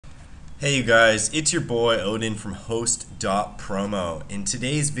Hey you guys, it's your boy Odin from Host.Promo. In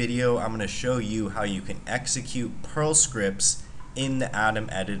today's video, I'm going to show you how you can execute Perl scripts in the Atom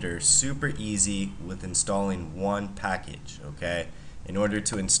editor super easy with installing one package, okay? In order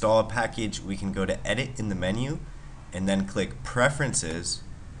to install a package, we can go to Edit in the menu and then click Preferences.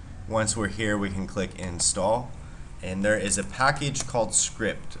 Once we're here, we can click Install. And there is a package called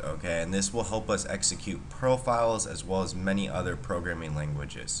script, okay, and this will help us execute Perl files as well as many other programming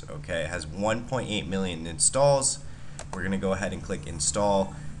languages, okay. It has 1.8 million installs. We're going to go ahead and click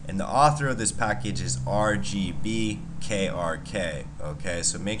install, and the author of this package is RGBKRK, okay,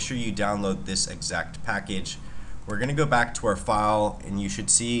 so make sure you download this exact package. We're going to go back to our file, and you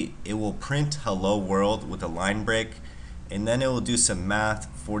should see it will print hello world with a line break, and then it will do some math,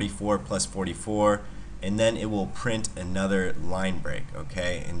 44 plus 44, and then it will print another line break,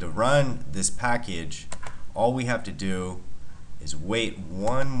 okay? And to run this package, all we have to do is wait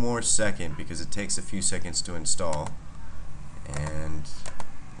one more second because it takes a few seconds to install. And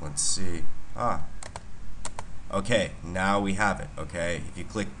let's see. Okay, now we have it, okay? If you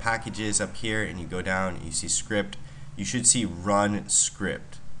click packages up here and you go down and you see script, you should see run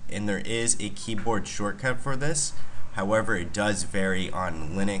script. And there is a keyboard shortcut for this. However, it does vary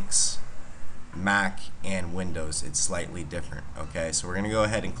on Linux, Mac, and Windows. It's slightly different, okay? So we're going to go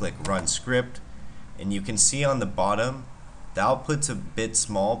ahead and click run script, and you can see on the bottom the output's a bit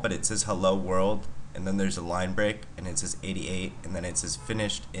small, but it says hello world, and then there's a line break and it says 88, and then it says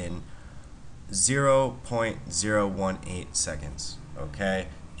finished in 0.018 seconds, okay?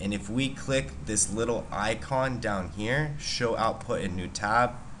 And if we click this little icon down here, show output in new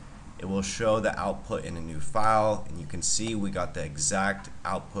tab, it will show the output in a new file, and you can see we got the exact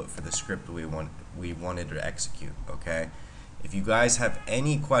output for the script we wanted to execute, okay? If you guys have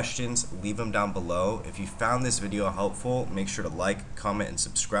any questions, leave them down below. If you found this video helpful, make sure to like, comment, and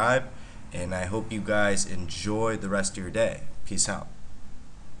subscribe, and I hope you guys enjoy the rest of your day. Peace out.